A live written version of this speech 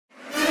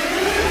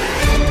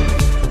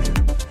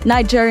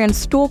Nigerian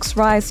stocks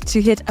rise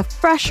to hit a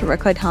fresh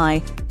record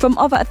high from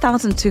over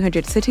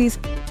 1,200 cities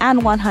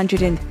and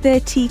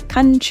 130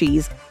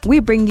 countries. We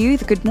bring you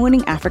the Good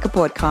Morning Africa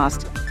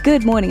podcast.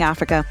 Good morning,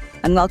 Africa,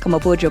 and welcome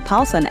aboard your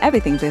pulse on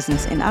everything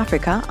business in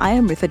Africa. I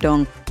am Ritha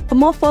Dong. For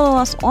more, follow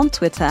us on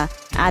Twitter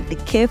at The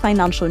K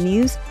Financial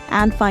News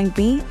and find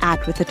me at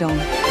Ritha Dong.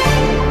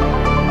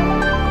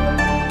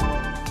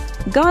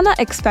 Ghana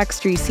expects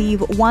to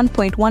receive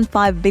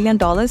 $1.15 billion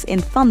in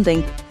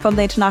funding from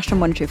the International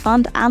Monetary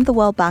Fund and the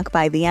World Bank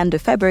by the end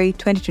of February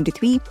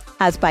 2023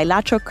 as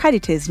bilateral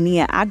creditors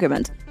near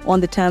agreement on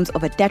the terms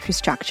of a debt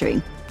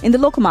restructuring. In the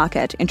local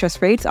market,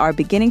 interest rates are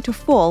beginning to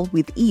fall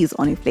with ease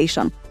on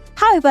inflation.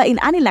 However, in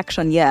an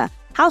election year,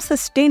 how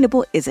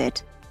sustainable is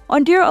it?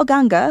 Ondira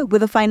Oganga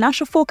with a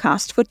financial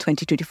forecast for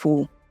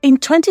 2024. In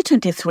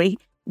 2023,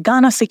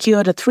 Ghana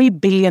secured a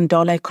 $3 billion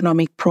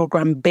economic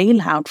program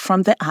bailout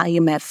from the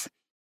IMF.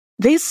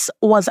 This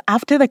was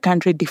after the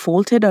country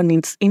defaulted on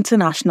its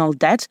international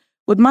debt,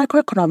 with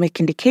macroeconomic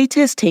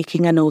indicators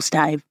taking a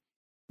nosedive.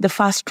 The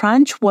first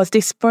tranche was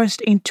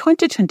disbursed in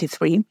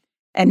 2023,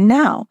 and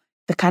now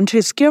the country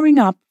is gearing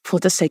up for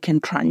the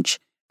second tranche.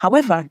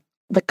 However,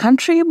 the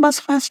country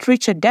must first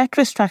reach a debt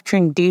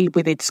restructuring deal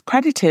with its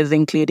creditors,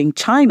 including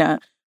China,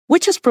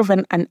 which has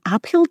proven an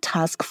uphill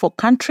task for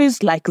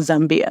countries like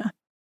Zambia.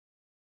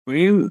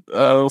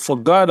 For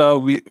Ghana,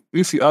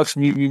 if you ask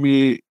me, we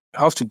may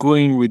have to go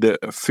in with a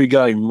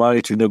figure in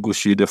mind to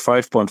negotiate the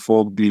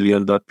 5.4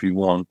 billion that we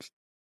want.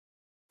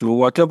 So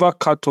whatever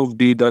cut-off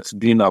date that's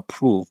been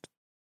approved,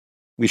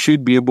 we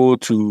should be able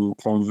to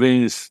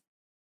convince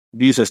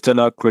these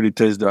external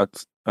creditors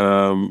that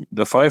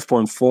the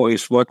 5.4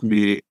 is what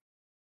may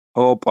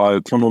help our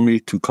economy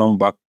to come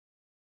back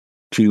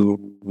to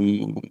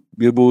be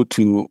able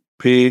to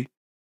pay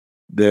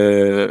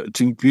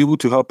to be able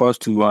to help us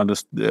to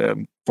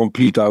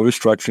complete our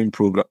restructuring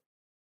program.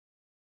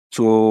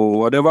 So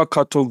whatever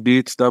cutoff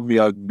dates that may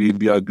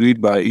be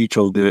agreed by each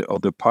of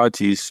the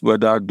parties,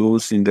 whether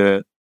those in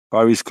the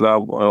Paris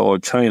Club or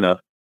China,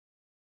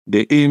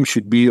 the aim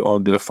should be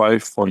on the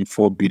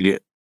 5.4 billion.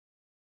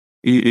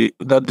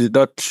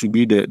 That should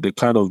be the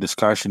kind of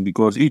discussion,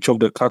 because each of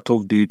the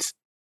cutoff dates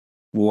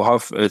will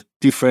have a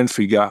different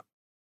figure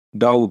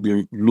that will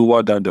be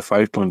lower than the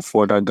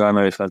 5.4 that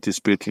Ghana is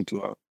anticipating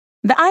to have.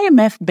 The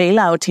IMF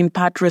bailout in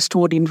part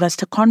restored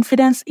investor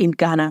confidence in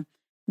Ghana.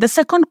 The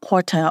second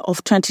quarter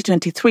of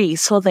 2023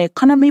 saw the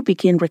economy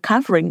begin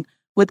recovering,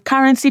 with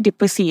currency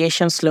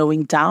depreciation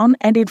slowing down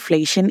and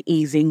inflation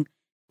easing.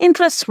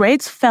 Interest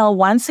rates fell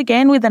once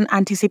again with an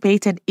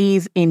anticipated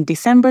ease in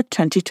December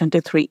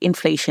 2023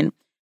 inflation.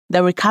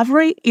 The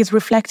recovery is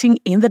reflecting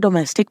in the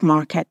domestic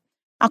market.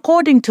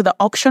 According to the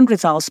auction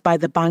results by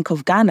the Bank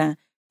of Ghana,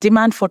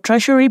 demand for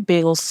treasury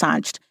bills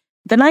surged.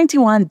 The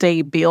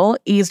 91-day bill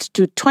eased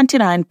to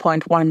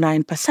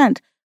 29.19%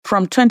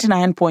 from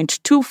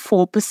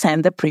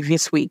 29.24% the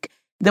previous week.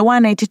 The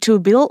 182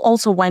 bill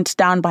also went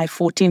down by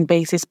 14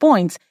 basis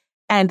points,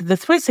 and the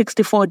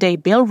 364-day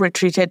bill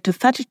retreated to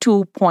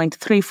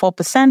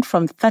 32.34%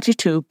 from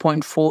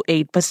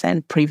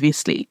 32.48%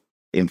 previously.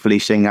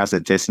 Inflation as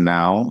it is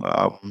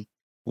now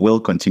will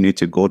continue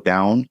to go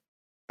down,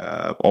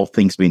 all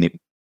things being equal.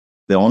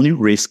 The only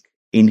risk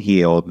in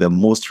here, or the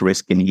most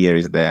risk in here,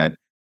 is that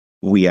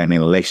we are in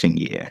an election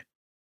year.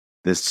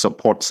 The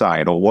support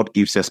side, or what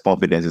gives us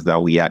confidence, is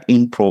that we are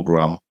in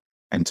program,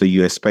 and so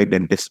you expect the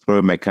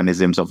disparate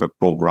mechanisms of a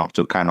program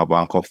to kind of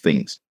anchor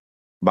things.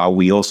 But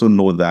we also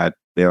know that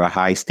there are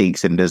high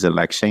stakes in this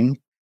election,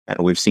 and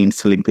we've seen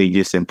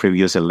slippages in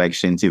previous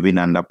elections, even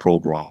under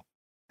program.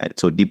 And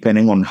so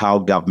depending on how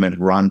government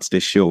runs the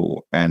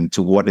show and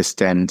to what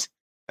extent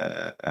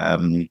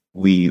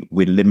we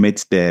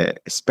limit the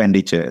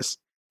expenditures,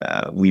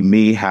 we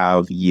may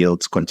have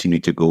yields continue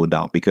to go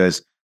down,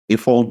 because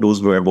if all those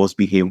variables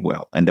behave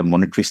well and the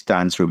monetary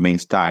stance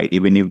remains tight,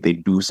 even if they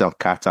do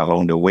self-cut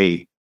along the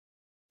way,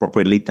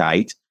 properly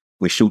tight,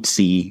 we should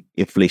see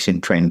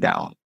inflation trend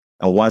down.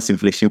 And once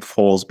inflation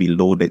falls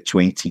below the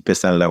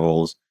 20%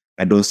 levels,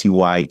 I don't see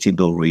why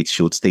T-bill rates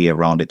should stay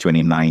around the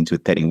 29 to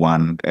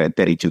 31,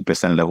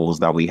 32% levels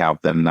that we have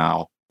them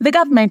now. The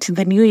government in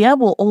the new year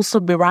will also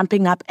be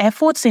ramping up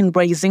efforts in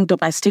raising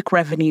domestic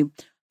revenue.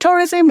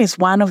 Tourism is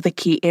one of the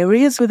key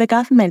areas, with the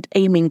government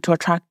aiming to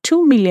attract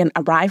 2 million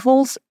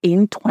arrivals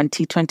in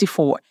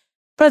 2024.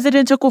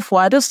 President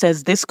Akufo-Addo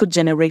says this could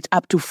generate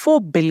up to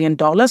 $4 billion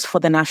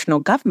for the national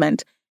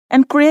government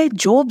and create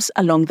jobs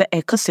along the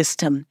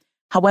ecosystem.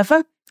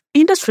 However,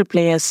 industry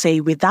players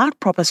say without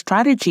proper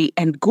strategy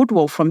and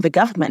goodwill from the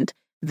government,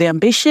 the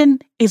ambition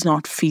is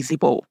not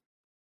feasible.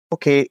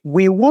 Okay,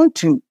 we want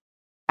to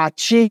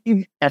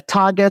achieve a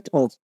target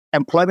of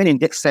employment in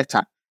this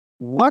sector.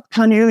 What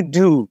can you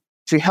do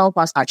to help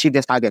us achieve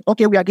this target?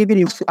 Okay, we are giving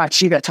you to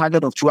achieve a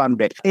target of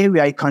 200.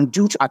 Area you can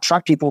do to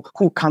attract people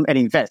who come and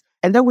invest.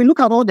 And then we look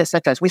at all the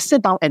sectors, we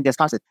sit down and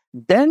discuss it.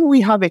 Then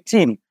we have a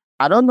team.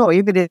 I don't know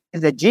if it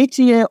is a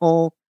GTA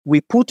or we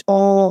put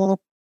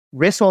all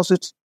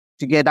resources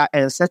together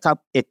and set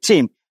up a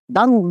team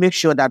that will make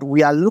sure that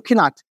we are looking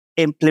at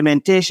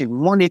implementation,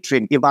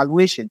 monitoring,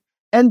 evaluation,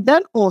 And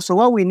then also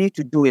what we need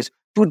to do is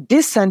to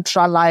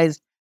decentralize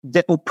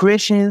the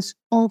operations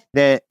of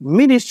the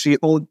ministry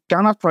or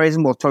Ghana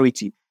Tourism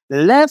Authority.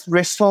 Let's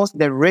resource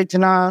the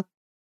regional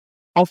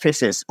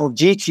offices of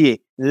GTA.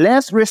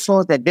 Let's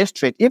resource the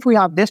district. If we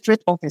have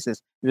district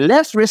offices,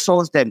 let's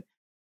resource them.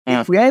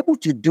 If we are able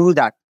to do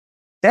that,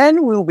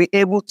 then we'll be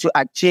able to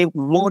achieve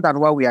more than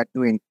what we are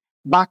doing.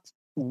 But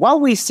what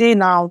we see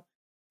now,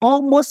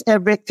 almost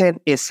everything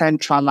is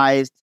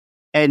centralized,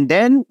 and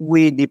then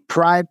we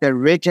deprive the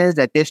regions,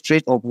 the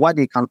district of what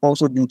they can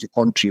also do to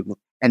contribute.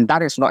 And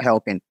that is not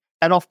helping.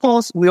 And of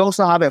course, we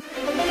also have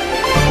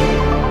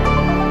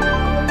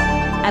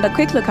And a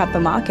quick look at the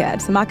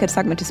markets. The market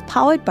segment is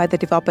powered by the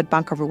Development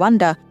Bank of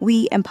Rwanda.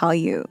 We empower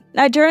you.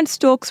 Nigerian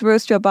stocks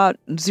rose to about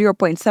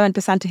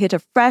 0.7% to hit a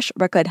fresh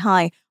record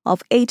high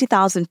of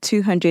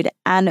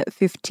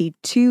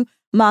 80,252,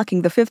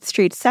 marking the fifth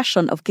straight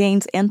session of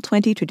gains in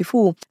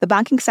 2024. The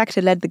banking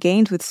sector led the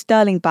gains with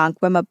Sterling Bank,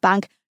 Wema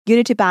Bank,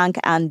 Unity Bank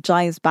and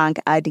Giants Bank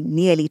adding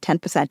nearly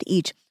 10%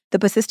 each. The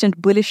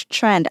persistent bullish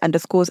trend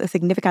underscores a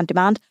significant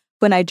demand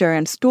for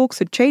Nigerian stocks,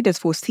 with traders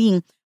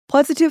foreseeing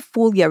positive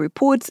full-year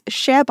reports,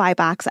 share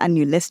buybacks, and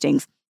new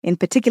listings. In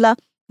particular,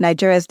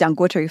 Nigeria's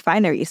Dangote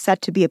refinery is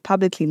set to be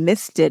publicly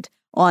listed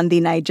on the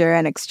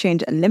Nigerian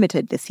Exchange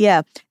Limited this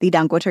year. The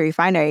Dangote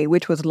refinery,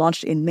 which was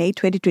launched in May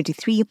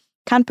 2023,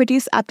 can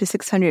produce up to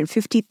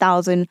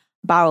 650,000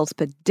 barrels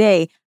per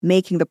day,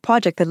 making the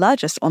project the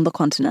largest on the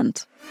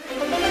continent.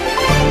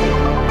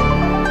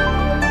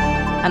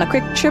 And a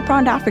quick trip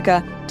around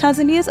Africa,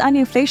 Tanzania's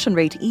annual inflation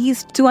rate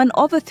eased to an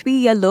over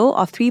 3-year low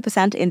of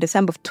 3% in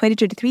December of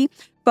 2023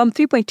 from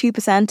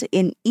 3.2%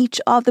 in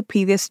each of the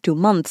previous 2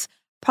 months.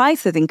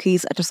 Prices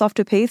increased at a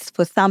softer pace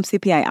for some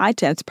CPI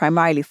items,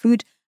 primarily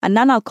food and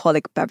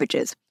non-alcoholic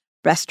beverages,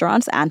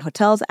 restaurants and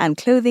hotels, and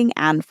clothing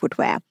and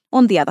footwear.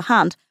 On the other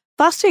hand,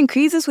 faster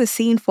increases were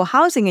seen for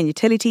housing and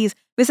utilities,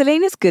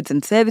 miscellaneous goods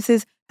and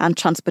services, and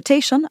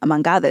transportation,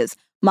 among others.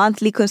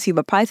 Monthly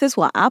consumer prices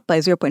were up by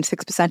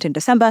 0.6% in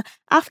December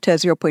after a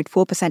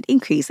 0.4%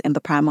 increase in the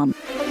prior month.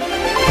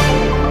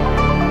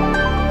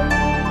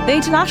 The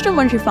International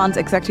Monetary Fund's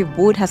Executive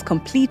Board has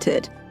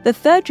completed the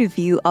third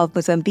review of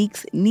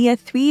Mozambique's near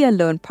 3-year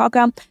loan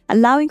program,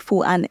 allowing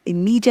for an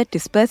immediate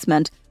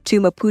disbursement to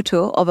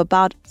Maputo of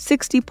about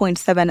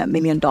 $60.7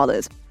 million.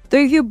 The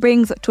review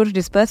brings total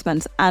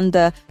disbursements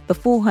under the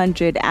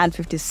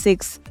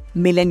 $456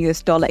 million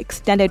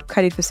extended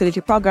credit facility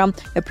program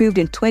approved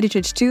in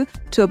 2022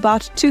 to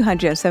about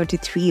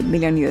 $273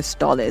 million.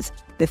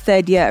 The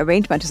third-year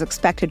arrangement is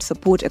expected to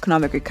support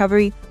economic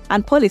recovery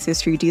and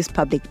policies to reduce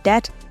public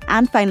debt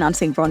and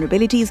financing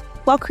vulnerabilities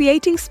while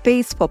creating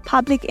space for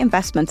public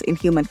investments in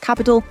human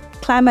capital,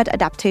 climate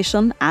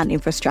adaptation, and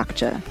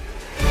infrastructure.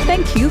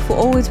 Thank you for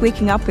always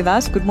waking up with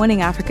us. Good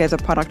Morning Africa is a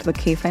product of the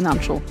K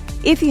Financial.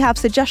 If you have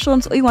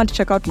suggestions or you want to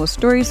check out more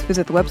stories,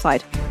 visit the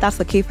website. That's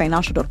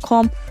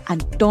thekfinancial.com.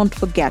 And don't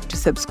forget to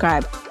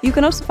subscribe. You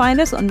can also find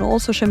us on all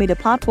social media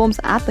platforms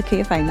at the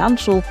K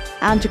Financial,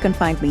 and you can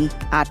find me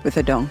at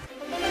Withadong.